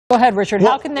Go ahead, Richard.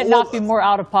 How can that not be more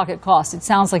out-of-pocket cost? It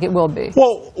sounds like it will be.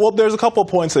 Well, there's a couple of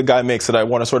points that Guy makes that I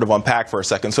want to sort of unpack for a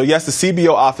second. So yes, the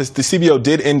CBO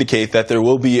did indicate that there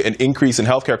will be an increase in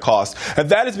healthcare costs, and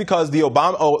that is because the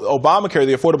Obamacare,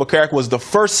 the Affordable Care Act, was the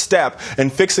first step in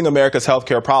fixing America's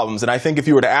healthcare problems. And I think if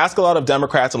you were to ask a lot of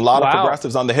Democrats and a lot of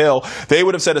progressives on the Hill, they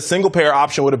would have said a single-payer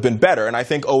option would have been better. And I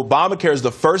think Obamacare is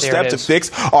the first step to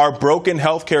fix our broken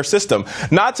healthcare system.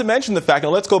 Not to mention the fact,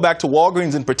 and let's go back to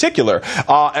Walgreens in particular.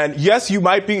 And yes,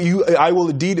 I will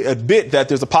indeed admit that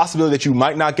there's a possibility that you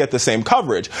might not get the same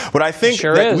coverage. But I think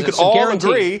that we could all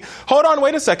agree. Hold on,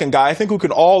 wait a second, Guy. I think we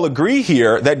can all agree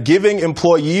here that giving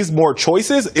employees more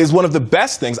choices is one of the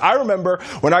best things. I remember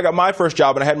when I got my first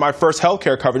job and I had my first health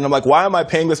care coverage, and I'm like, why am I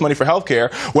paying this money for health care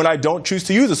when I don't choose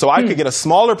to use it? So I could get a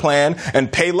smaller plan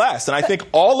and pay less. And I think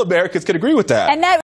all Americans could agree with that. And that